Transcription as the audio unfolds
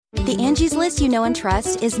The Angie's List you know and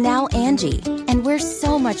trust is now Angie, and we're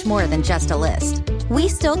so much more than just a list. We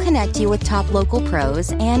still connect you with top local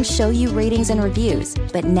pros and show you ratings and reviews,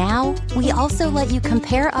 but now we also let you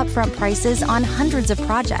compare upfront prices on hundreds of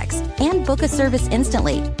projects and book a service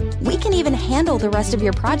instantly. We can even handle the rest of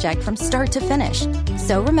your project from start to finish.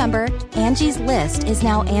 So remember, Angie's List is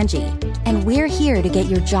now Angie, and we're here to get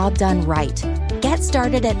your job done right. Get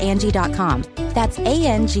started at Angie.com. That's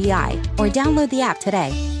ANGI, or download the app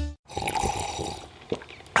today.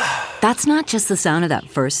 That's not just the sound of that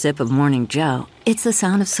first sip of Morning Joe. It's the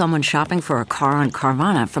sound of someone shopping for a car on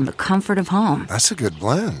Carvana from the comfort of home. That's a good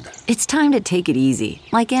blend. It's time to take it easy,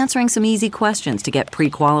 like answering some easy questions to get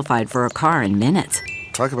pre-qualified for a car in minutes.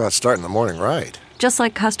 Talk about starting the morning right. Just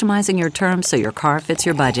like customizing your terms so your car fits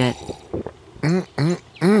your budget.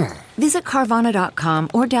 Visit Carvana.com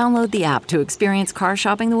or download the app to experience car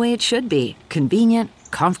shopping the way it should be. Convenient,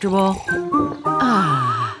 comfortable.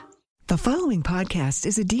 The following podcast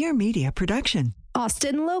is a Dear Media production.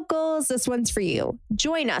 Austin Locals, this one's for you.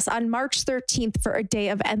 Join us on March 13th for a day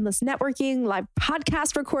of endless networking, live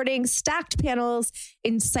podcast recordings, stacked panels,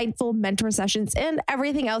 insightful mentor sessions, and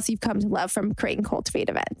everything else you've come to love from Create and Cultivate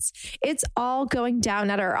events. It's all going down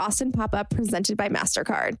at our Austin pop-up presented by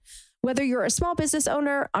MasterCard. Whether you're a small business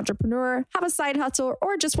owner, entrepreneur, have a side hustle,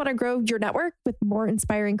 or just want to grow your network with more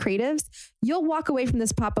inspiring creatives, you'll walk away from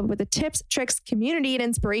this pop-up with the tips, tricks, community, and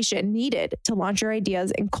inspiration needed to launch your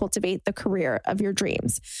ideas and cultivate the career of your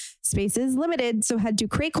dreams. Space is limited, so head to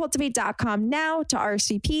createcultivate.com now to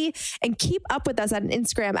RSVP and keep up with us on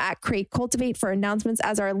Instagram at createcultivate for announcements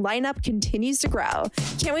as our lineup continues to grow.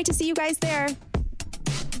 Can't wait to see you guys there.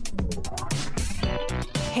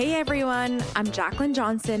 Hey everyone, I'm Jacqueline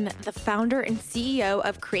Johnson, the founder and CEO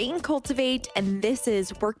of Create and Cultivate, and this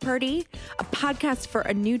is Work Party, a podcast for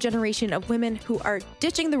a new generation of women who are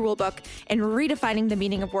ditching the rulebook and redefining the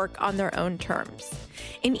meaning of work on their own terms.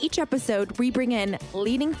 In each episode, we bring in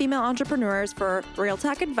leading female entrepreneurs for real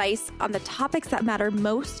talk advice on the topics that matter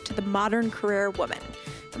most to the modern career woman,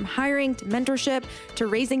 from hiring to mentorship to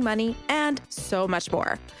raising money and so much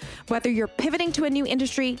more. Whether you're pivoting to a new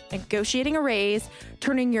industry, negotiating a raise,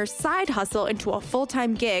 turning your side hustle into a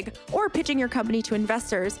full-time gig, or pitching your company to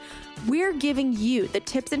investors, we're giving you the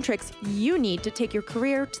tips and tricks you need to take your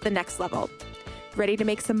career to the next level. Ready to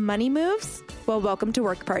make some money moves? Well, welcome to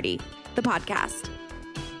Work Party, the podcast.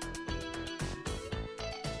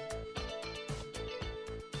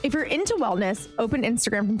 If you're into wellness, open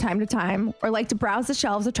Instagram from time to time, or like to browse the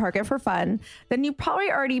shelves of Target for fun, then you've probably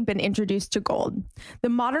already been introduced to Golde, the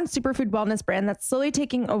modern superfood wellness brand that's slowly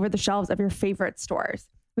taking over the shelves of your favorite stores.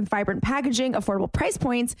 With vibrant packaging, affordable price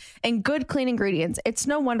points, and good clean ingredients, it's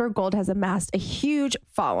no wonder Golde has amassed a huge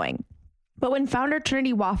following. But when founder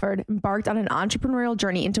Trinity Wofford embarked on an entrepreneurial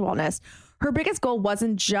journey into wellness, her biggest goal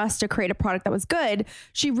wasn't just to create a product that was good.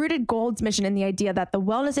 She rooted Golde's mission in the idea that the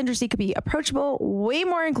wellness industry could be approachable, way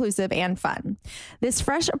more inclusive, and fun. This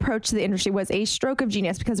fresh approach to the industry was a stroke of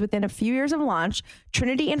genius because within a few years of launch,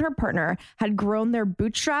 Trinity and her partner had grown their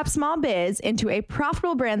bootstrap small biz into a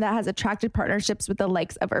profitable brand that has attracted partnerships with the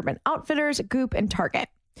likes of Urban Outfitters, Goop, and Target.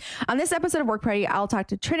 On this episode of Work Party, I'll talk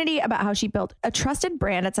to Trinity about how she built a trusted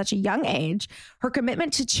brand at such a young age, her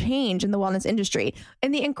commitment to change in the wellness industry,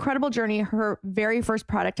 and the incredible journey her very first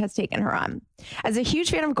product has taken her on. As a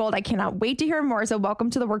huge fan of Golde, I cannot wait to hear more. So welcome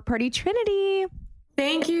to the Work Party, Trinity.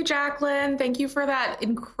 Thank you, Jacqueline. Thank you for that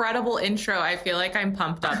incredible intro. I feel like I'm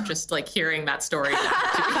pumped up just like hearing that story.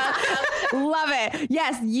 Love it.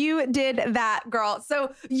 Yes, you did that, girl.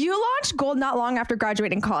 So you launched Golde not long after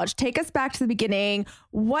graduating college. Take us back to the beginning.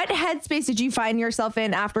 What headspace did you find yourself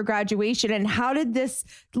in after graduation, and how did this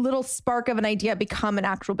little spark of an idea become an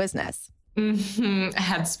actual business?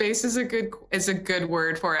 Headspace is a good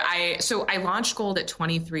word for it. I launched Golde at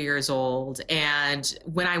 23 years old. And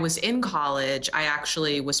when I was in college, I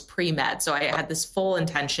actually was pre-med. So I had this full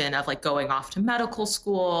intention of like going off to medical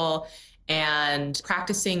school and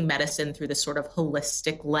practicing medicine through this sort of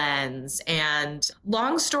holistic lens. And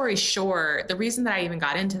long story short, the reason that I even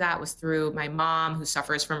got into that was through my mom, who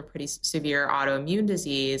suffers from a pretty severe autoimmune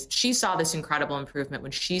disease. She saw this incredible improvement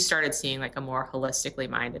when she started seeing like a more holistically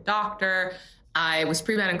minded doctor. I was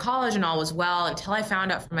pre-med in college and all was well until I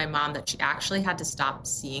found out from my mom that she actually had to stop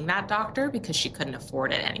seeing that doctor because she couldn't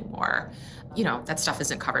afford it anymore. You know, that stuff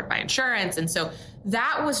isn't covered by insurance. And so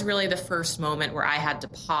that was really the first moment where I had to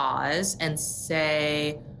pause and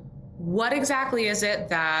say, what exactly is it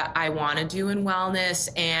that I want to do in wellness?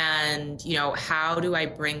 And, you know, how do I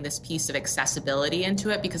bring this piece of accessibility into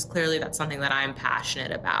it? Because clearly that's something that I'm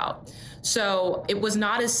passionate about. So it was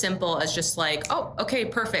not as simple as just like, oh, okay,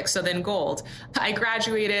 perfect. So then Golde. I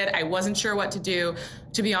graduated. I wasn't sure what to do.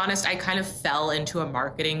 To be honest, I kind of fell into a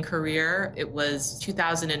marketing career. It was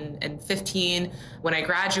 2015 when I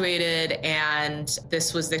graduated, and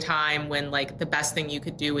this was the time when like the best thing you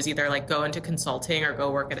could do was either like go into consulting or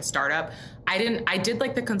go work at a startup. I did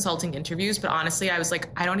like the consulting interviews, but honestly, I was like,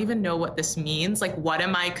 I don't even know what this means. Like, what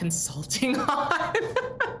am I consulting on?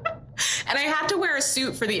 And I had to wear a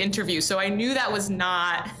suit for the interview. So I knew that was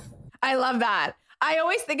not. I love that. I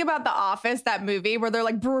always think about The Office, that movie where they're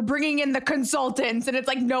like, we're bringing in the consultants and it's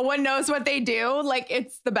like, no one knows what they do. Like,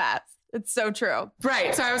 it's the best. It's so true.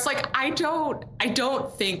 Right. So I was like, I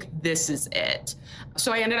don't think this is it.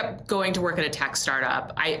 So I ended up going to work at a tech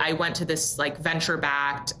startup. I went to this like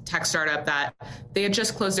venture-backed tech startup that they had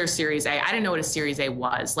just closed their Series A. I didn't know what a Series A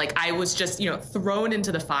was. Like I was just, thrown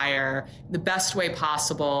into the fire the best way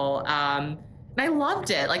possible. And I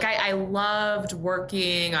loved it. Like I loved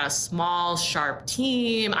working on a small, sharp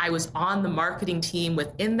team. I was on the marketing team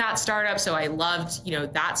within that startup. So I loved,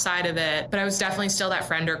 that side of it. But I was definitely still that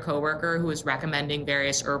friend or coworker who was recommending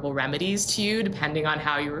various herbal remedies to you, depending on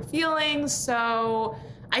how you were feeling. So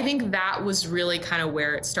I think that was really kind of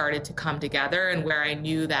where it started to come together and where I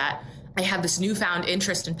knew that I had this newfound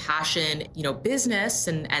interest and passion, business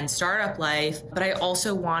and startup life, but I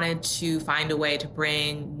also wanted to find a way to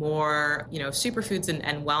bring more, superfoods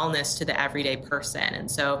and wellness to the everyday person.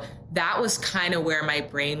 And so that was kind of where my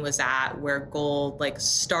brain was at, where Golde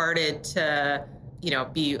started to,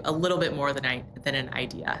 be a little bit more than an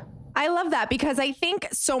idea. I love that because I think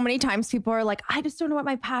so many times people are like, I just don't know what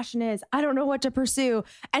my passion is. I don't know what to pursue.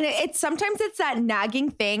 And sometimes it's that nagging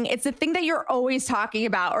thing. It's the thing that you're always talking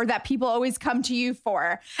about or that people always come to you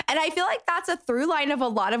for. And I feel like that's a through line of a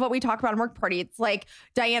lot of what we talk about in Work Party. It's like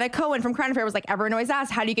Diana Cohen from Crown Affair was like, everyone always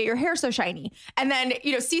asks, how do you get your hair so shiny? And then,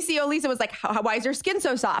 CCO Lisa was like, why is your skin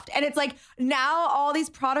so soft? And it's like, now all these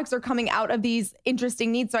products are coming out of these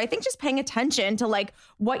interesting needs. So I think just paying attention to like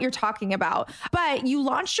what you're talking about. But you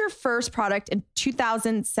launched your first product in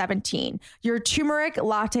 2017, your turmeric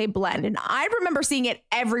latte blend. And I remember seeing it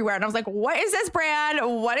everywhere. And I was like, what is this brand?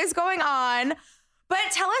 What is going on? But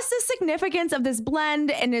tell us the significance of this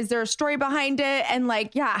blend. And is there a story behind it? And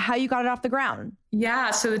how you got it off the ground?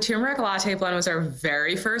 Yeah. So the turmeric latte blend was our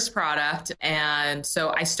very first product. And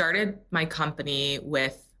so I started my company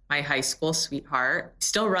with my high school sweetheart,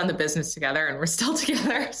 still run the business together and we're still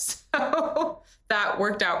together. So that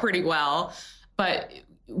worked out pretty well. But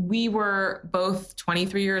we were both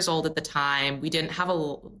 23 years old at the time. We didn't have a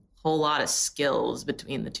whole lot of skills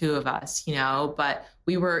between the two of us, but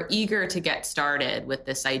we were eager to get started with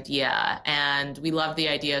this idea. And we loved the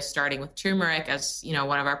idea of starting with turmeric as,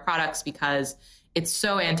 one of our products because it's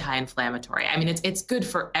so anti-inflammatory. I mean, it's good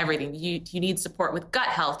for everything. You need support with gut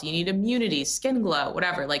health. You need immunity, skin glow,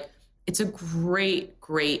 whatever. It's a great,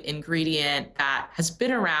 great ingredient that has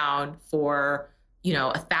been around for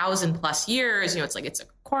 1,000+ years. It's a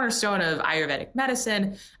cornerstone of Ayurvedic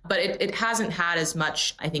medicine, but it hasn't had as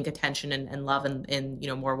much, I think, attention and love in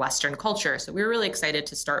more Western culture. So we were really excited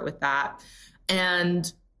to start with that.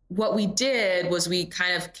 And what we did was we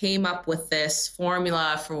kind of came up with this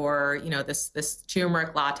formula for, this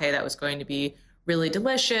turmeric latte that was going to be really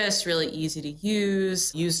delicious, really easy to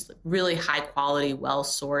use really high quality,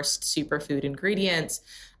 well-sourced superfood ingredients.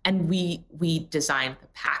 And we designed the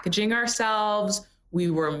packaging ourselves. We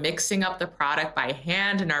were mixing up the product by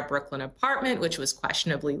hand in our Brooklyn apartment, which was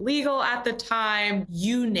questionably legal at the time.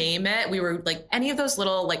 You name it. We were like any of those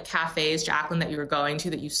little cafes, Jacqueline, that you were going to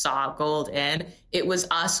that you saw Golde in. It was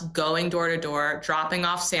us going door to door, dropping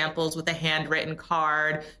off samples with a handwritten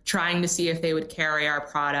card, trying to see if they would carry our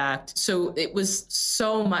product. So it was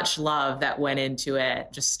so much love that went into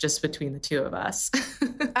it, just between the two of us.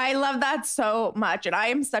 I love that so much. And I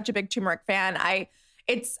am such a big turmeric fan.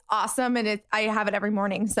 It's awesome. And I have it every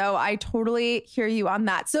morning. So I totally hear you on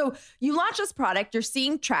that. So you launch this product, you're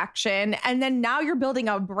seeing traction, and then now you're building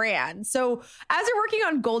a brand. So as you're working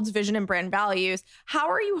on Golde's vision and brand values, how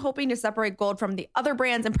are you hoping to separate Golde from the other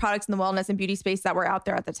brands and products in the wellness and beauty space that were out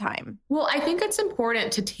there at the time? Well, I think it's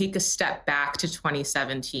important to take a step back to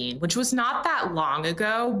 2017, which was not that long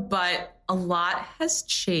ago, but a lot has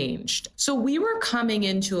changed. So we were coming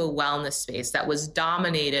into a wellness space that was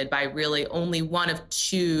dominated by really only one of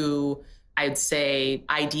two, I'd say,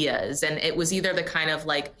 ideas. And it was either the kind of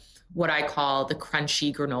what I call the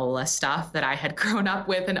crunchy granola stuff that I had grown up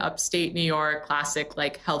with in upstate New York, classic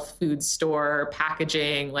health food store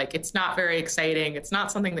packaging. It's not very exciting. It's not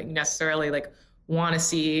something that you necessarily want to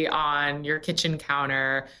see on your kitchen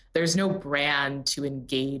counter. There's no brand to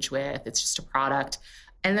engage with. It's just a product.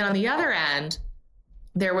 And then on the other end,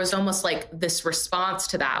 there was almost like this response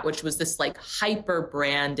to that, which was this like hyper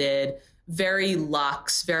branded, very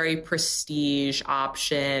luxe, very prestige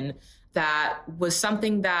option that was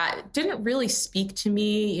something that didn't really speak to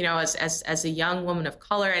me, you know, as a young woman of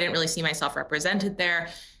color. I didn't really see myself represented there.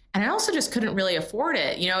 And I also just couldn't really afford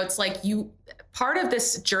it. You know, it's like part of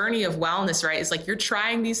this journey of wellness, right, is like you're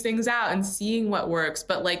trying these things out and seeing what works,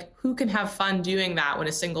 but like who can have fun doing that when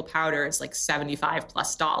a single powder is like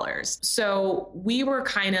 $75+? So we were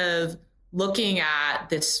kind of looking at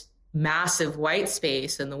this massive white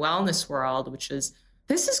space in the wellness world, which is,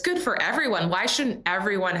 this is good for everyone. Why shouldn't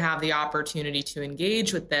everyone have the opportunity to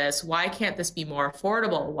engage with this? Why can't this be more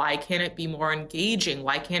affordable? Why can't it be more engaging?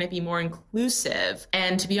 Why can't it be more inclusive?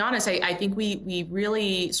 And to be honest, I think we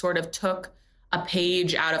really sort of took a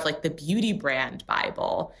page out of like the beauty brand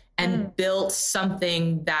Bible and built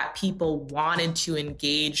something that people wanted to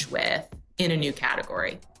engage with in a new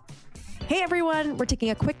category. Hey everyone, we're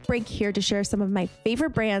taking a quick break here to share some of my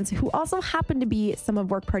favorite brands who also happen to be some of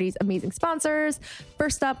Work Party's amazing sponsors.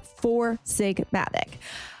 First up, Four Sigmatic.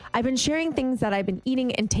 I've been sharing things that I've been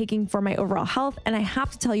eating and taking for my overall health, and I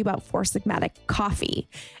have to tell you about Four Sigmatic coffee.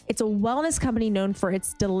 It's a wellness company known for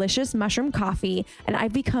its delicious mushroom coffee, and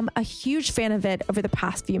I've become a huge fan of it over the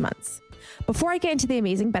past few months. Before I get into the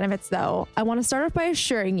amazing benefits though, I want to start off by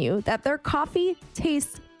assuring you that their coffee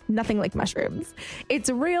tastes nothing like mushrooms. It's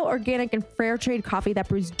real, organic, and fair trade coffee that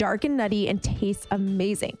brews dark and nutty and tastes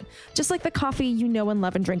amazing, just like the coffee you know and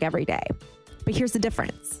love and drink every day. But here's the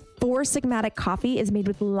difference. Four Sigmatic coffee is made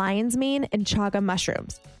with lion's mane and chaga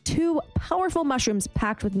mushrooms, two powerful mushrooms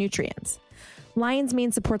packed with nutrients. Lion's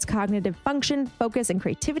mane supports cognitive function, focus, and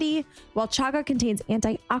creativity, while chaga contains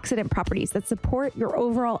antioxidant properties that support your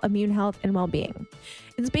overall immune health and well-being.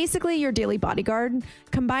 It's basically your daily bodyguard.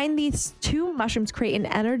 Combine these two mushrooms create an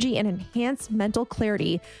energy and enhanced mental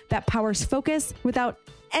clarity that powers focus without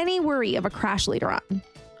any worry of a crash later on.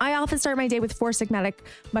 I often start my day with Four Sigmatic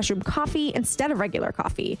mushroom coffee instead of regular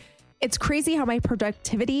coffee. It's crazy how my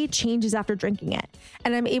productivity changes after drinking it,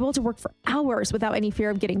 and I'm able to work for hours without any fear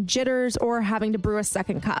of getting jitters or having to brew a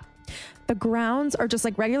second cup. The grounds are just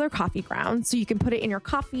like regular coffee grounds, so you can put it in your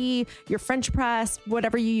coffee, your French press,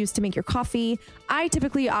 whatever you use to make your coffee. I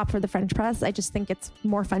typically opt for the French press. I just think it's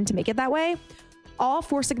more fun to make it that way. All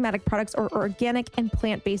Four Sigmatic products are organic and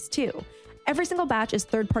plant-based too. Every single batch is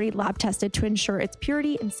third-party lab tested to ensure its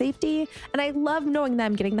purity and safety, and I love knowing that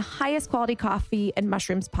I'm getting the highest quality coffee and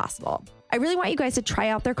mushrooms possible. I really want you guys to try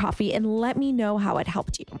out their coffee and let me know how it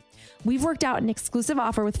helped you. We've worked out an exclusive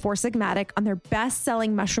offer with Four Sigmatic on their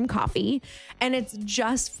best-selling mushroom coffee, and it's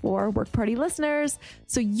just for Work Party listeners,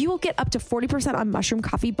 so you will get up to 40% on mushroom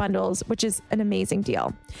coffee bundles, which is an amazing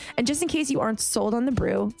deal. And just in case you aren't sold on the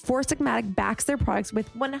brew, Four Sigmatic backs their products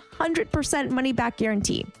with 100% money-back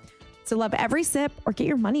guarantee. So love every sip or get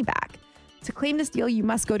your money back. To claim this deal, you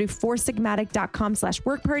must go to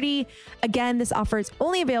foursigmatic.com/workparty. Again, this offer is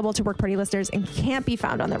only available to Work Party listeners and can't be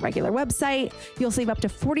found on their regular website. You'll save up to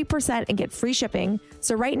 40% and get free shipping.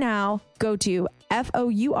 So right now, go to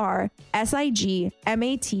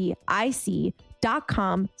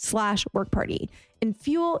foursigmatic.com/workparty and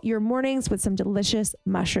fuel your mornings with some delicious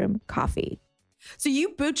mushroom coffee. So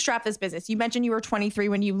you bootstrapped this business. You mentioned you were 23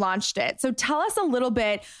 when you launched it. So tell us a little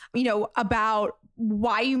bit, about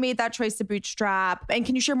why you made that choice to bootstrap. And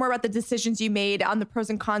can you share more about the decisions you made on the pros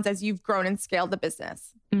and cons as you've grown and scaled the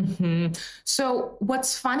business? Mm-hmm. So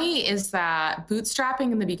what's funny is that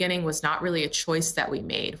bootstrapping in the beginning was not really a choice that we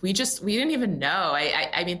made. We didn't even know.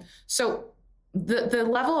 The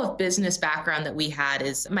level of business background that we had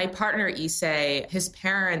is my partner, Issei, his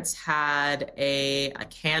parents had a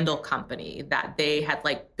candle company that they had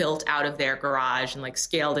built out of their garage and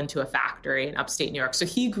scaled into a factory in upstate New York. So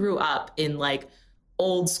he grew up in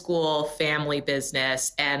old school family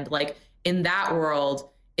business. And in that world,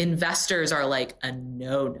 investors are a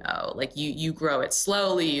no-no. You grow it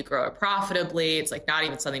slowly, you grow it profitably. It's not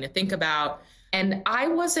even something to think about. And I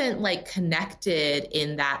wasn't connected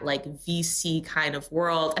in that VC kind of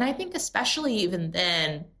world. And I think especially even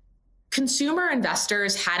then, consumer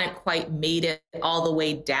investors hadn't quite made it all the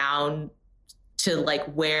way down to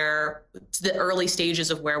to the early stages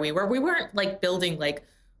of where we were. We weren't building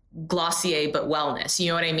Glossier but wellness, you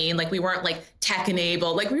know what I mean? We weren't tech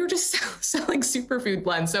enabled, we were just selling superfood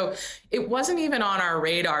blends. So it wasn't even on our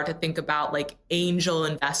radar to think about angel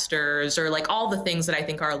investors or all the things that I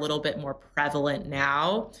think are a little bit more prevalent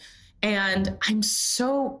now. And I'm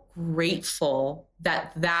so grateful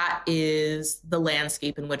that that is the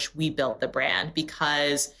landscape in which we built the brand,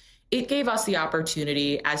 because it gave us the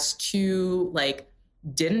opportunity as two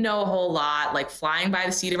didn't know a whole lot, flying by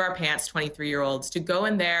the seat of our pants 23-year-olds to go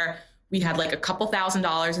in there We had like a couple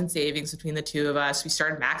 $1,000s in savings between the two of us. We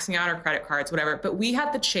started maxing out our credit cards, whatever. But we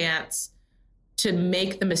had the chance to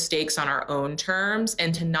make the mistakes on our own terms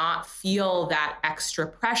and to not feel that extra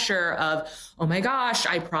pressure of, oh my gosh,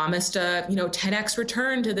 I promised a 10x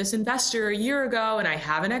return to this investor a year ago and I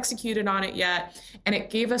haven't executed on it yet. And it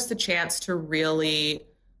gave us the chance to really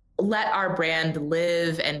let our brand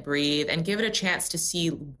live and breathe and give it a chance to see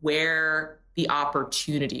where the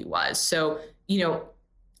opportunity was. So,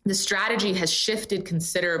 the strategy has shifted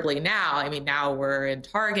considerably now. I mean, now we're in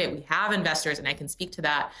Target, we have investors, and I can speak to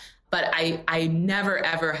that. But I never,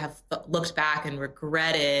 ever have looked back and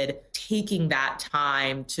regretted taking that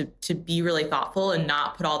time to be really thoughtful and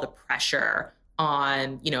not put all the pressure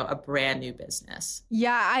on, a brand new business.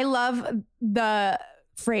 Yeah, I love the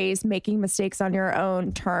phrase making mistakes on your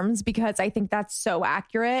own terms, because I think that's so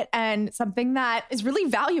accurate and something that is really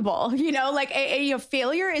valuable. A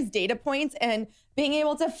failure is data points, and being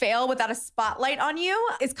able to fail without a spotlight on you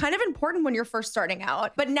is kind of important when you're first starting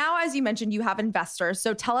out. But now, as you mentioned, you have investors.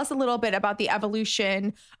 So tell us a little bit about the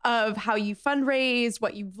evolution of how you fundraise,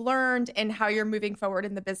 what you've learned, and how you're moving forward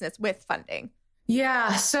in the business with funding.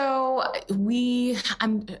 Yeah. So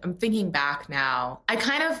I'm thinking back now. I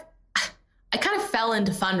kind of fell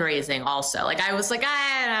into fundraising also. Like I was like,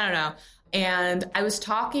 I don't know. And I was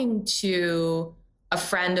talking to a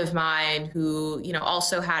friend of mine who,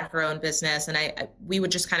 also had her own business. And we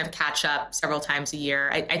would just kind of catch up several times a year.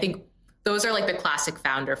 I think those are like the classic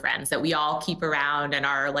founder friends that we all keep around and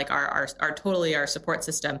are like our totally our support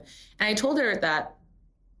system. And I told her that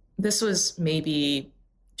this was maybe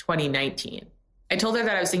 2019. I told her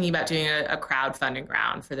that I was thinking about doing a crowdfunding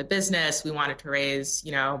round for the business. We wanted to raise,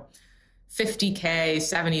 $50K,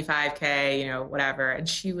 $75K, whatever. And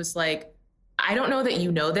she was like, I don't know that you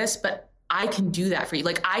know this, but I can do that for you.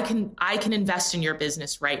 Like I can invest in your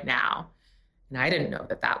business right now. And I didn't know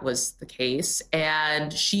that was the case.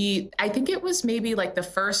 And I think it was maybe like the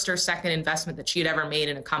first or second investment that she had ever made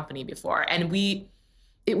in a company before. And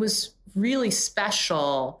it was really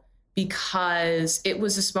special because it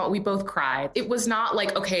was we both cried. It was not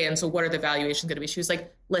like, okay, and so what are the valuations going to be? She was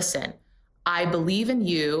like, listen, I believe in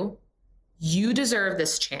you. You deserve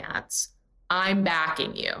this chance. I'm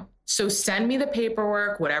backing you. So send me the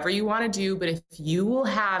paperwork, whatever you want to do. But if you will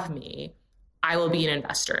have me, I will be an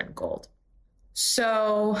investor in Golde.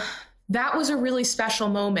 So that was a really special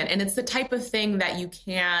moment. And it's the type of thing that you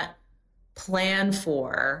can't plan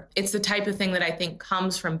for. It's the type of thing that I think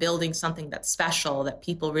comes from building something that's special, that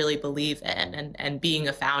people really believe in, and being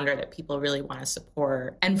a founder that people really want to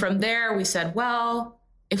support. And from there, we said, well,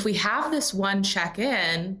 if we have this one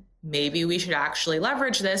check-in, maybe we should actually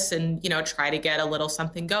leverage this and, try to get a little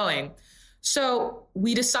something going. So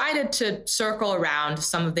we decided to circle around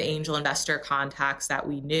some of the angel investor contacts that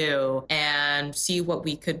we knew and see what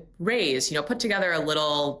we could raise, put together a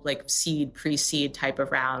little like pre-seed type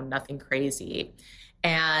of round, nothing crazy.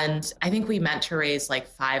 And I think we meant to raise like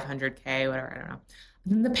 500K, whatever, I don't know.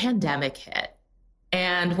 And then the pandemic hit.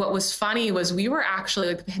 And what was funny was we were actually,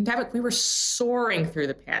 like the pandemic, we were soaring through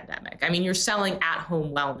the pandemic. I mean, you're selling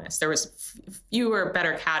at-home wellness. There was fewer,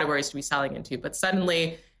 better categories to be selling into, but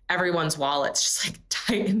suddenly everyone's wallets just like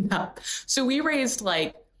tightened up. So we raised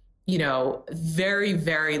like, very,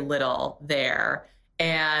 very little there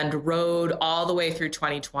and rode all the way through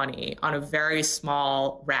 2020 on a very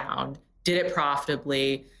small round, did it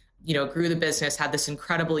profitably, grew the business, had this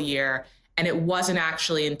incredible year. And it wasn't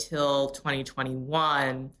actually until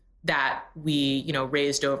 2021 that we,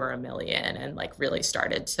 raised over $1 million and like really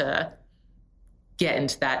started to get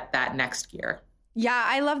into that next gear. Yeah,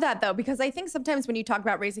 I love that though, because I think sometimes when you talk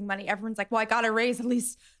about raising money, everyone's like, well, I got to raise at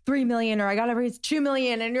least 3 million or I got to raise 2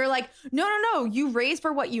 million. And you're like, no, you raise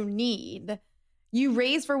for what you need. You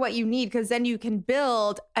raise for what you need, because then you can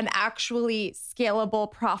build an actually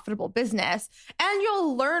scalable, profitable business and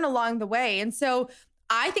you'll learn along the way. And so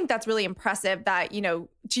I think that's really impressive that, to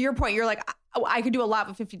your point, you're like, I could do a lot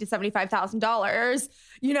with $50,000 to $75,000,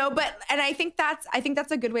 and I think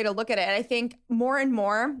that's a good way to look at it. I think more and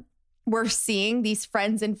more we're seeing these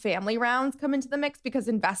friends and family rounds come into the mix because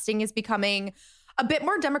investing is becoming a bit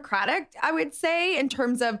more democratic, I would say, in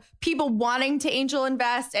terms of people wanting to angel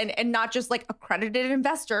invest and not just like accredited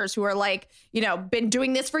investors who are like, been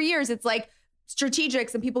doing this for years. It's like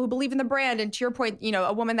strategics and people who believe in the brand. And to your point,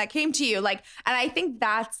 a woman that came to you, and I think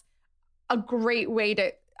that's a great way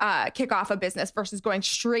to kick off a business versus going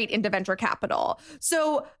straight into venture capital.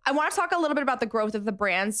 So I want to talk a little bit about the growth of the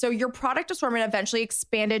brand. So your product assortment eventually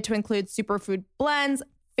expanded to include superfood blends,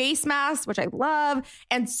 face masks, which I love,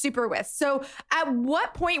 and super whisk. So at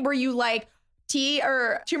what point were you like, tea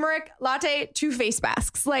or turmeric latte to face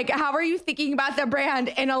masks? Like, how are you thinking about the brand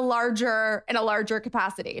in a larger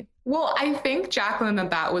capacity? Well, I think, Jacqueline,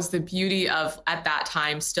 that was the beauty of, at that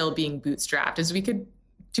time, still being bootstrapped, is we could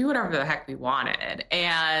do whatever the heck we wanted.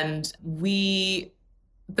 And the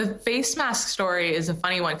face mask story is a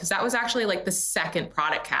funny one because that was actually like the second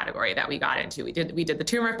product category that we got into. We did the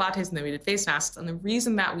turmeric lattes and then we did face masks. And the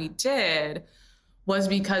reason that we did was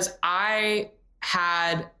because I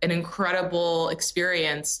had an incredible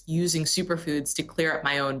experience using superfoods to clear up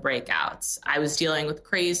my own breakouts. I was dealing with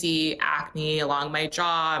crazy acne along my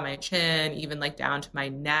jaw, my chin, even like down to my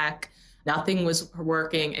neck. Nothing was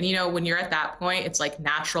working. And, you know, when you're at that point, it's like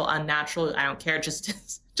natural, unnatural. I don't care.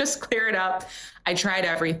 Just clear it up. I tried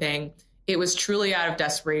everything. It was truly out of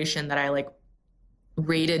desperation that I like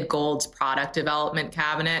raided Golde's product development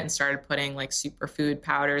cabinet and started putting like superfood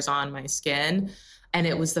powders on my skin. And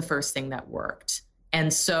it was the first thing that worked.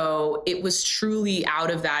 And so it was truly out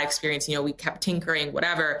of that experience. You know, we kept tinkering,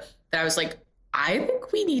 whatever, that I was like, I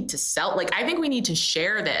think we need to sell, like, I think we need to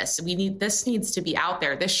share this. This needs to be out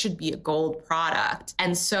there. This should be a Golde product.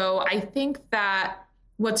 And so I think that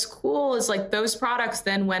what's cool is like those products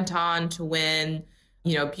then went on to win,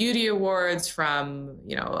 you know, beauty awards from,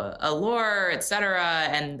 you know, Allure, et cetera,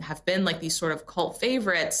 and have been like these sort of cult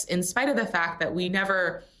favorites in spite of the fact that we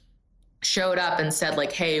never showed up and said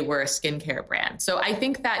like, hey, we're a skincare brand. So I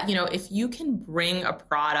think that, you know, if you can bring a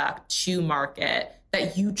product to market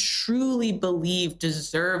that you truly believe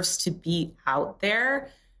deserves to be out there,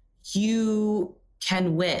 you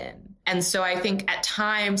can win. And so I think at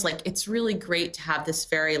times, like, it's really great to have this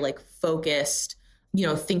very like focused, you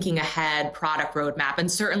know, thinking ahead product roadmap. And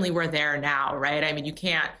certainly we're there now, right? I mean, you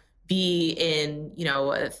can't be in, you know,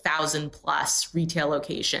 1,000+ retail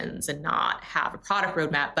locations and not have a product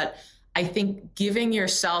roadmap. But I think giving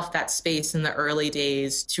yourself that space in the early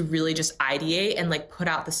days to really just ideate and like put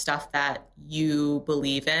out the stuff that you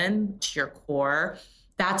believe in to your core,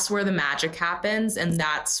 that's where the magic happens. And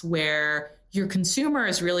that's where your consumer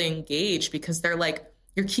is really engaged because they're like,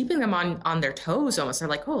 you're keeping them on their toes almost. They're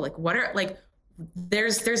like, oh, like what are like,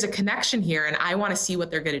 there's a connection here and I want to see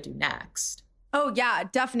what they're going to do next. Oh yeah,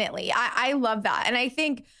 definitely. I love that. And I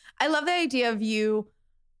think I love the idea of you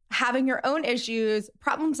having your own issues,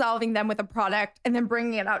 problem solving them with a product, and then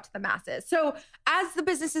bringing it out to the masses. So as the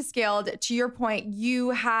business is scaled, to your point, you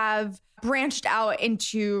have branched out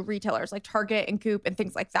into retailers like Target and Coop and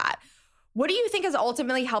things like that. What do you think has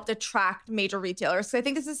ultimately helped attract major retailers? Because I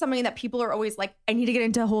think this is something that people are always like, I need to get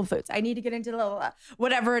into Whole Foods. I need to get into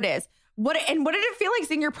whatever it is. What did it feel like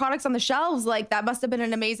seeing your products on the shelves? Like that must have been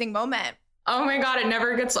an amazing moment. Oh my God, it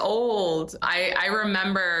never gets old. I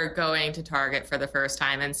remember going to Target for the first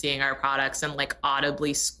time and seeing our products and like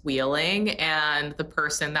audibly squealing. And the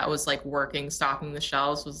person that was like stocking the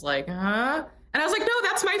shelves was like, huh? And I was like, no,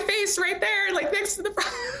 that's my face right there, like next to the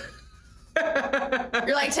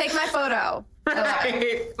You're like, take my photo.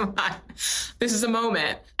 Right. This is a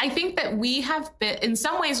moment. I think that we have been, in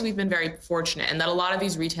some ways, we've been very fortunate in that a lot of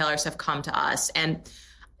these retailers have come to us. And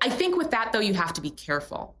I think with that, though, you have to be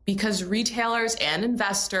careful because retailers and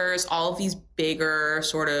investors, all of these bigger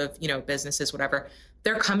sort of, you know, businesses, whatever,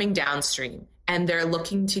 they're coming downstream and they're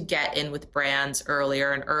looking to get in with brands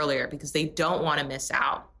earlier and earlier because they don't want to miss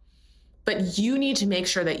out. But you need to make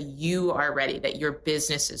sure that you are ready, that your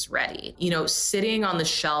business is ready. You know, sitting on the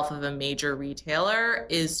shelf of a major retailer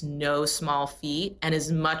is no small feat. And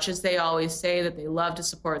as much as they always say that they love to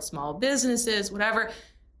support small businesses, whatever,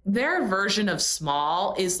 their version of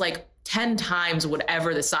small is like 10 times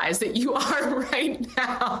whatever the size that you are right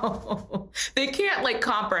now. They can't like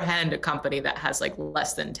comprehend a company that has like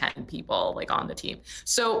less than 10 people like on the team.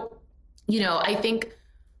 So, you know, I think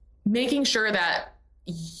making sure that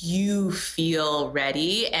you feel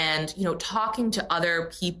ready and, you know, talking to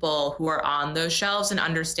other people who are on those shelves and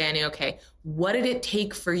understanding, okay, what did it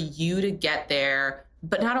take for you to get there?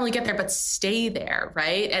 But not only get there, but stay there,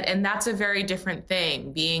 right? And that's a very different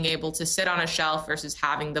thing, being able to sit on a shelf versus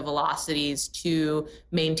having the velocities to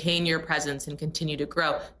maintain your presence and continue to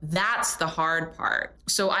grow. That's the hard part.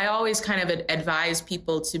 So I always kind of advise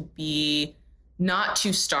people to be not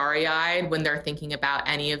too starry-eyed when they're thinking about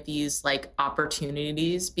any of these like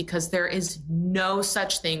opportunities, because there is no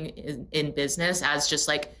such thing in business as just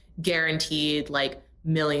like guaranteed like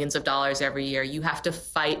millions of dollars every year. You have to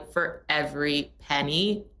fight for every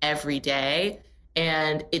penny every day.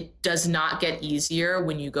 And it does not get easier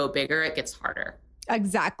when you go bigger. It gets harder.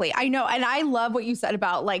 Exactly. I know. And I love what you said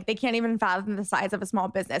about like, they can't even fathom the size of a small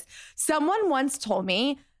business. Someone once told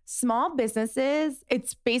me small businesses,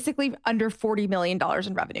 it's basically under $40 million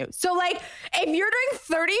in revenue. So like if you're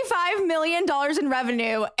doing $35 million in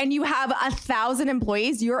revenue and you have 1,000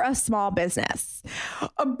 employees, you're a small business.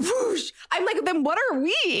 I'm like, then what are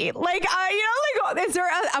we? Like, is there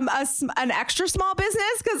an extra small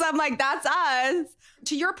business? Because I'm like, that's us.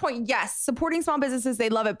 To your point, yes, supporting small businesses, they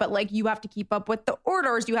love it. But like, you have to keep up with the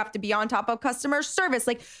orders. You have to be on top of customer service.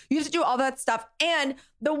 Like, you have to do all that stuff. And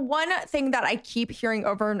the one thing that I keep hearing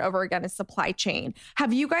over and over again is supply chain.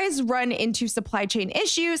 Have you guys run into supply chain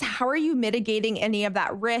issues? How are you mitigating any of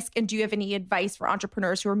that risk? And do you have any advice for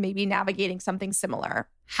entrepreneurs who are maybe navigating something similar?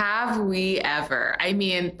 Have we ever? I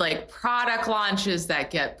mean, like product launches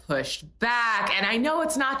that get pushed back. And I know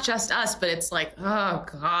it's not just us, but it's like, oh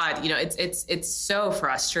God, it's so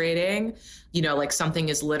frustrating. Like something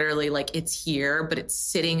is literally like it's here, but it's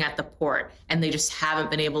sitting at the port and they just haven't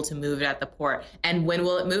been able to move it at the port. And when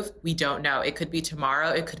will it move? We don't know. It could be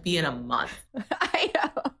tomorrow. It could be in a month. I know.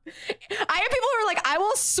 I have people who are like, I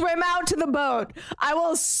will swim out to the boat. I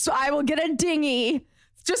will get a dinghy.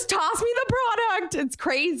 Just toss me the product. It's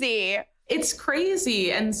crazy. It's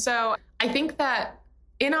crazy. And so I think that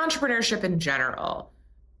in entrepreneurship in general,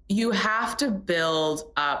 you have to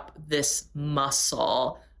build up this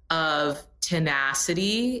muscle of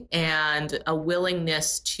tenacity and a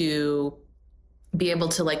willingness to be able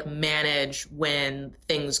to like manage when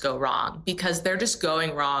things go wrong, because they're just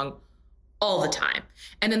going wrong all the time.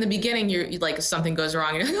 And in the beginning, you're like, something goes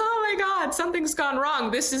wrong. You're like, oh my God, something's gone wrong.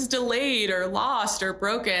 This is delayed or lost or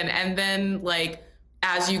broken. And then like,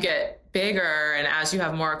 as you get bigger and as you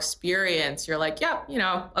have more experience, you're like, yep,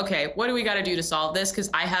 okay, what do we got to do to solve this? Because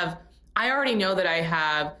I already know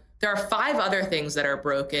that there are 5 other things that are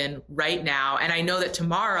broken right now. And I know that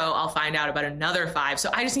tomorrow I'll find out about another 5.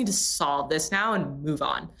 So I just need to solve this now and move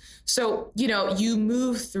on. So, you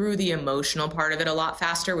move through the emotional part of it a lot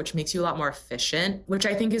faster, which makes you a lot more efficient, which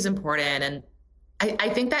I think is important. And I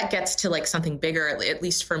think that gets to like something bigger, at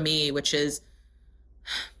least for me, which is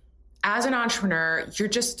as an entrepreneur,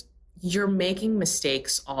 you're making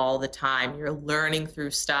mistakes all the time. You're learning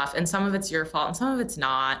through stuff, and some of it's your fault and some of it's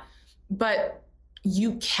not. But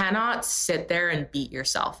you cannot sit there and beat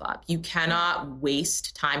yourself up. You cannot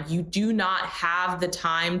waste time. You do not have the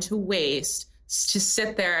time to waste to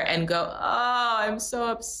sit there and go, oh, I'm so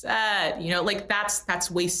upset. Like that's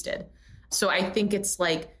wasted. So I think it's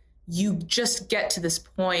like, you just get to this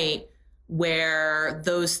point where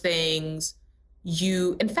those things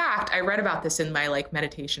in fact, I read about this in my like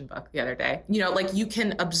meditation book the other day, like you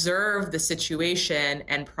can observe the situation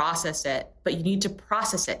and process it, but you need to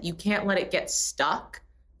process it. You can't let it get stuck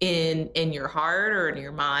in your heart or in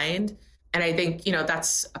your mind. And I think,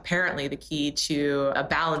 that's apparently the key to a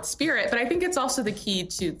balanced spirit, but I think it's also the key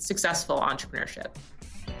to successful entrepreneurship.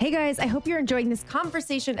 Hey guys, I hope you're enjoying this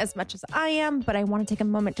conversation as much as I am, but I want to take a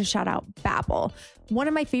moment to shout out Babbel, one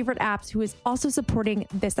of my favorite apps who is also supporting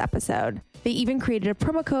this episode. They even created a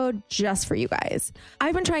promo code just for you guys.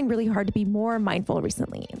 I've been trying really hard to be more mindful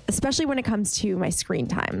recently, especially when it comes to my screen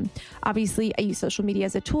time. Obviously, I use social media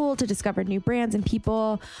as a tool to discover new brands and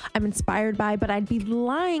people I'm inspired by, but I'd be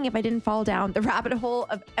lying if I didn't fall down the rabbit hole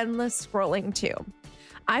of endless scrolling too.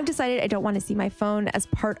 I've decided I don't want to see my phone as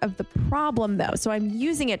part of the problem though, so I'm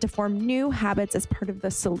using it to form new habits as part of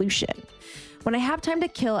the solution. When I have time to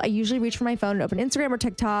kill, I usually reach for my phone and open Instagram or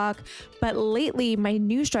TikTok, but lately my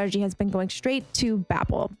new strategy has been going straight to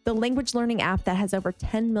Babbel, the language learning app that has over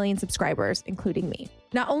 10 million subscribers, including me.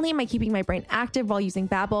 Not only am I keeping my brain active while using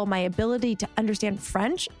Babbel, my ability to understand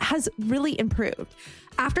French has really improved.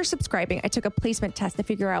 After subscribing, I took a placement test to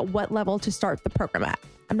figure out what level to start the program at.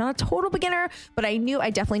 I'm not a total beginner, but I knew I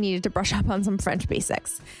definitely needed to brush up on some French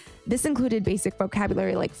basics. This included basic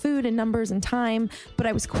vocabulary like food and numbers and time, but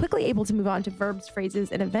I was quickly able to move on to verbs,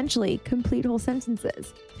 phrases, and eventually complete whole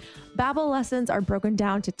sentences. Babbel lessons are broken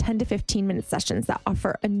down to 10 to 15 minute sessions that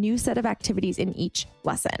offer a new set of activities in each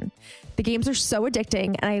lesson. The games are so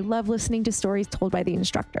addicting, and I love listening to stories told by the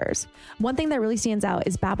instructors. One thing that really stands out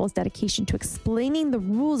is Babbel's dedication to explaining the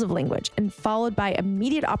rules of language and followed by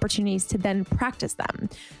immediate opportunities to then practice them.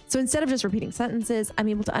 So instead of just repeating sentences, I'm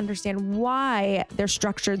able to understand why they're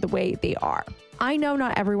structured the way they are. I know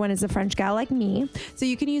not everyone is a French gal like me, so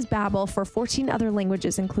you can use Babbel for 14 other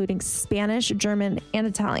languages, including Spanish, German, and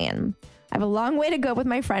Italian. I have a long way to go with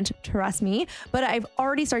my French, trust me, but I've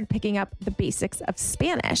already started picking up the basics of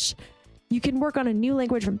Spanish. You can work on a new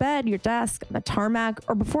language from bed, your desk, the tarmac,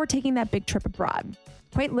 or before taking that big trip abroad.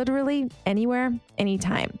 Quite literally, anywhere,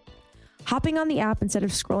 anytime. Hopping on the app instead of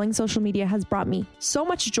scrolling social media has brought me so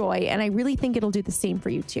much joy, and I really think it'll do the same for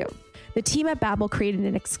you too. The team at Babbel created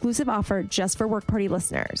an exclusive offer just for Work Party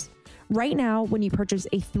listeners. Right now, when you purchase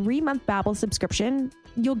a 3-month Babbel subscription,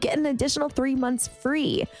 you'll get an additional 3 months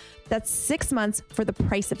free. That's 6 months for the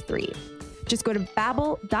price of 3. Just go to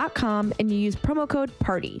Babbel.com and you use promo code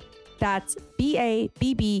PARTY. That's BABBEL.com,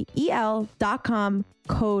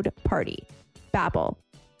 code PARTY. Babbel,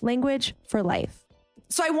 language for life.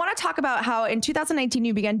 So I want to talk about how in 2019,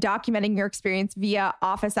 you began documenting your experience via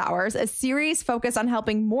Office Hours, a series focused on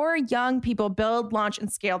helping more young people build, launch,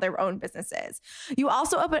 and scale their own businesses. You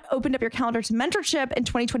also opened up your calendar to Mentorship in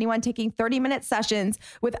 2021, taking 30-minute sessions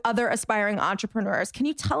with other aspiring entrepreneurs. Can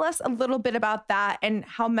you tell us a little bit about that and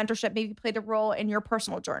how Mentorship maybe played a role in your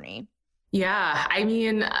personal journey? Yeah, I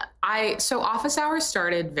mean, so Office Hours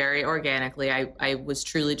started very organically. I was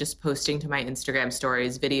truly just posting to my Instagram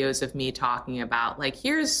stories videos of me talking about like,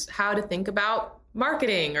 here's how to think about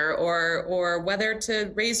marketing or whether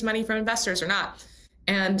to raise money from investors or not.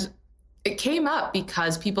 And it came up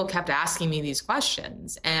because people kept asking me these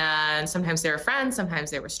questions, and sometimes they were friends, sometimes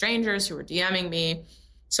they were strangers who were DMing me.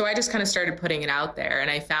 So I just kind of started putting it out there, and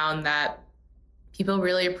I found that people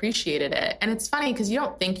really appreciated it. And it's funny because you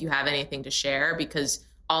don't think you have anything to share because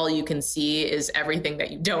all you can see is everything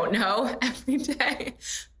that you don't know every day.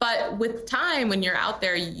 But with time, when you're out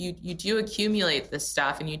there, you do accumulate this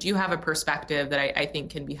stuff and you do have a perspective that I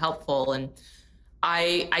think can be helpful. And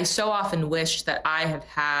I so often wish that I had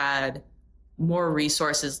had more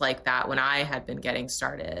resources like that when I had been getting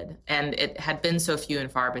started, and it had been so few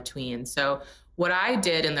and far between. So what I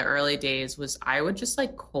did in the early days was I would just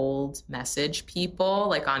like cold message people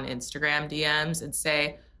like on Instagram DMs and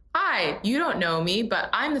say, hi, you don't know me, but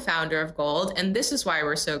I'm the founder of Golde, and this is why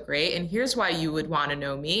we're so great, and here's why you would want to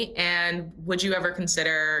know me, and would you ever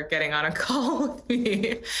consider getting on a call with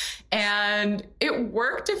me? And it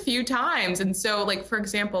worked a few times. And so like, for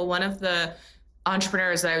example, one of the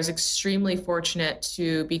entrepreneurs that I was extremely fortunate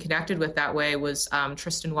to be connected with that way was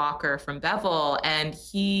Tristan Walker from Bevel, and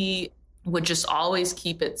he would just always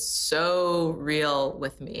keep it so real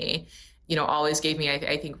with me, you know, always gave me,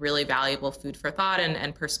 I think, really valuable food for thought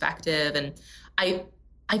and perspective. And I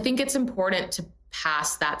think it's important to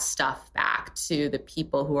pass that stuff back to the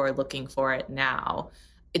people who are looking for it now.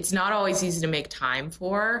 It's not always easy to make time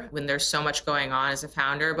for when there's so much going on as a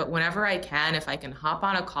founder, but whenever I can, if I can hop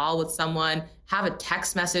on a call with someone, have a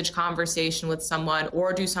text message conversation with someone,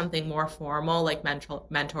 or do something more formal like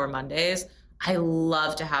Mentor Mondays, I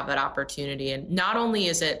love to have that opportunity. And not only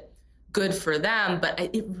is it good for them, but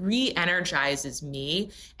it re-energizes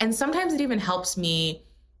me. And sometimes it even helps me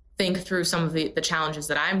think through some of the challenges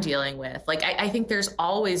that I'm dealing with. Like, I think there's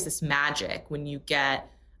always this magic when you get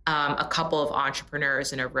a couple of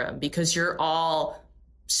entrepreneurs in a room, because you're all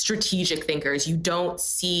strategic thinkers. You don't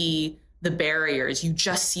see the barriers, you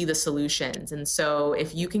just see the solutions. And so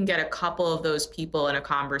if you can get a couple of those people in a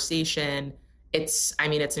conversation, it's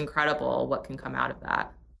incredible what can come out of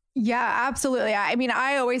that. Yeah, absolutely. I mean,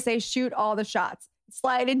 I always say shoot all the shots.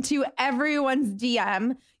 Slide into everyone's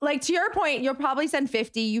DM. Like, to your point, you'll probably send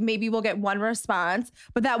 50. You maybe will get one response,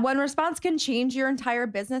 but that one response can change your entire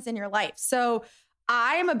business and your life. So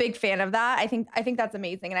I'm a big fan of that. I think that's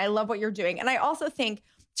amazing. And I love what you're doing. And I also think,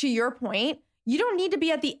 to your point, you don't need to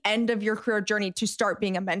be at the end of your career journey to start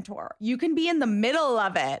being a mentor. You can be in the middle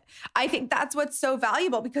of it. I think that's what's so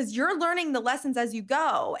valuable, because you're learning the lessons as you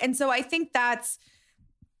go. And so I think that's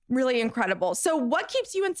really incredible. So what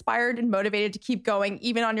keeps you inspired and motivated to keep going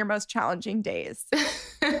even on your most challenging days?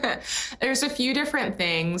 There's a few different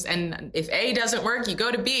things. And if A doesn't work, you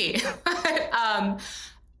go to B.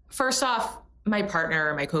 First off, my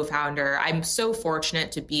partner, my co-founder, I'm so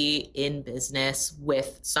fortunate to be in business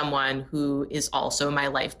with someone who is also my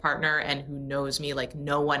life partner and who knows me like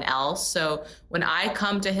no one else. So when I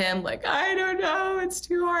come to him like, I don't know, it's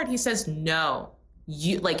too hard, he says, no,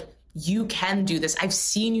 you can do this. I've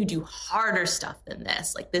seen you do harder stuff than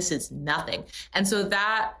this. Like, this is nothing. And so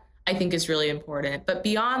that, I think, is really important. But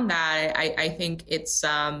beyond that, I think it's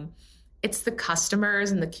the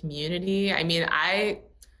customers and the community. I mean,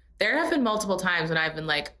 there have been multiple times when I've been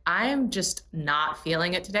like, I'm just not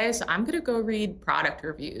feeling it today, so I'm going to go read product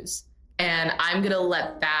reviews, and I'm going to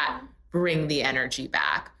let that bring the energy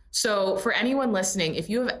back. So for anyone listening,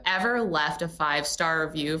 if you have ever left a 5-star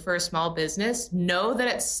review for a small business, know that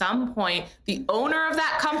at some point, the owner of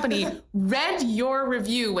that company read your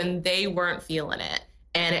review when they weren't feeling it,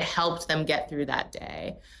 and it helped them get through that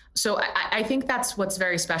day. So I think that's what's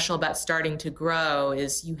very special about starting to grow,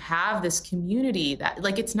 is you have this community that,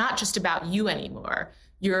 like, it's not just about you anymore.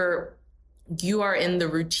 You are in the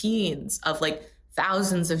routines of like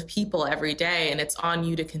thousands of people every day, and it's on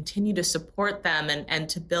you to continue to support them and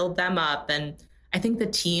to build them up. And I think the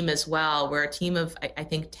team as well, we're a team of, I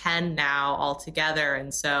think, 10 now all together.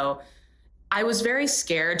 And so I was very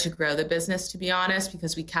scared to grow the business, to be honest,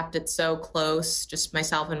 because we kept it so close, just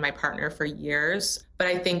myself and my partner for years. But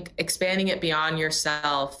I think expanding it beyond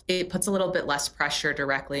yourself, it puts a little bit less pressure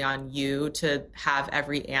directly on you to have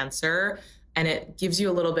every answer. And it gives you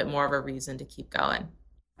a little bit more of a reason to keep going.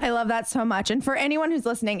 I love that so much. And for anyone who's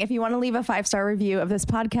listening, if you want to leave a 5-star review of this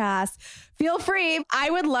podcast, feel free. I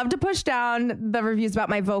would love to push down the reviews about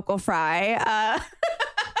my vocal fry.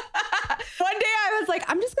 One day I was like,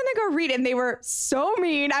 I'm just going to go read it. And they were so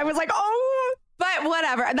mean. I was like, oh, but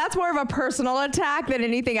whatever. That's more of a personal attack than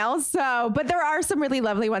anything else. So, but there are some really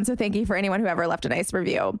lovely ones. So thank you for anyone who ever left a nice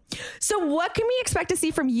review. So what can we expect to see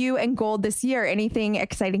from you and Golde this year? Anything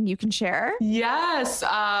exciting you can share? Yes.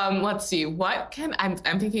 Let's see.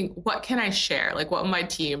 I'm thinking, what can I share? Like, what will my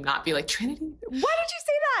team not be like, Trinity? Why did you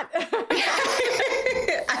say that?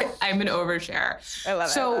 I'm an overshare. I love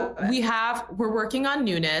it. So we're working on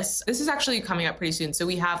newness. This is actually coming up pretty soon. So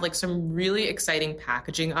we have like some really exciting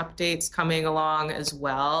packaging updates coming along as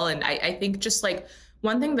well. And I think just like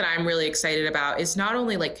one thing that I'm really excited about is not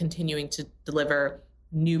only like continuing to deliver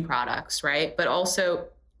new products, right? But also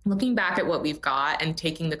looking back at what we've got and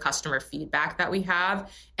taking the customer feedback that we have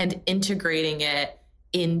and integrating it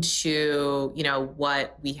into,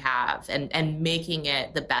 what we have and making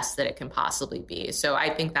it the best that it can possibly be. So I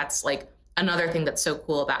think that's like another thing that's so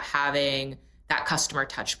cool about having that customer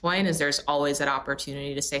touch point is there's always that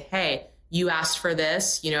opportunity to say, hey, you asked for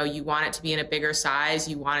this, you want it to be in a bigger size,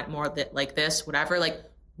 you want it more like this, whatever, like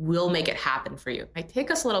we'll make it happen for you. It might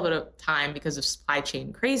take us a little bit of time because of supply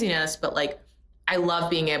chain craziness, but like, I love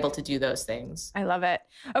being able to do those things. I love it.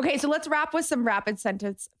 Okay. So let's wrap with some rapid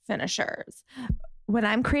sentence finishers. When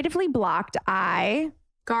I'm creatively blocked, I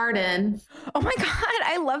garden. Oh my God.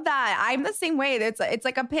 I love that. I'm the same way. It's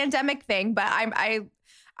like a pandemic thing, but I'm like,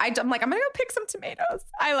 I'm going to go pick some tomatoes.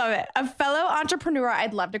 I love it. A fellow entrepreneur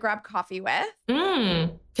I'd love to grab coffee with.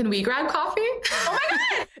 Can we grab coffee? Oh my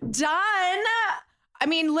God. Done. I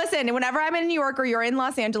mean, listen, whenever I'm in New York or you're in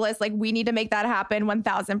Los Angeles, like we need to make that happen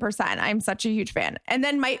 1000%. I'm such a huge fan. And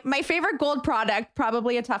then my favorite Golde product,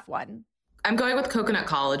 probably a tough one. I'm going with Coconut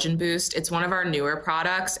Collagen Boost. It's one of our newer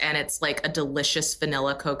products and it's like a delicious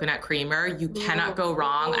vanilla coconut creamer. You cannot go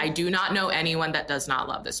wrong. I do not know anyone that does not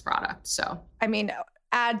love this product. So, I mean,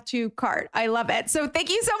 add to cart. I love it. So thank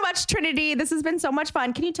you so much, Trinity. This has been so much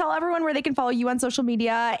fun. Can you tell everyone where they can follow you on social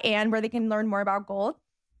media and where they can learn more about Golde?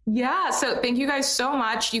 Yeah. So thank you guys so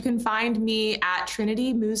much. You can find me at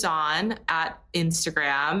Trinity Mouzon at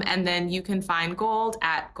Instagram. And then you can find Golde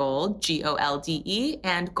at Golde, Golde,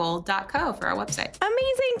 and golde.co for our website.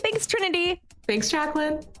 Amazing. Thanks, Trinity. Thanks,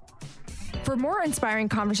 Jacqueline. For more inspiring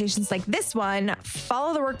conversations like this one,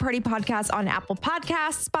 follow the Work Party podcast on Apple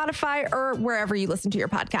Podcasts, Spotify, or wherever you listen to your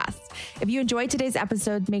podcasts. If you enjoyed today's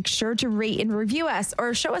episode, make sure to rate and review us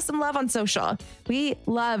or show us some love on social. We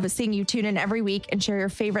love seeing you tune in every week and share your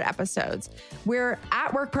favorite episodes. We're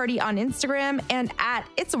at Work Party on Instagram and at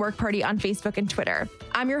It's a Work Party on Facebook and Twitter.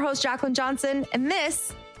 I'm your host, Jacqueline Johnson, and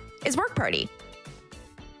this is Work Party.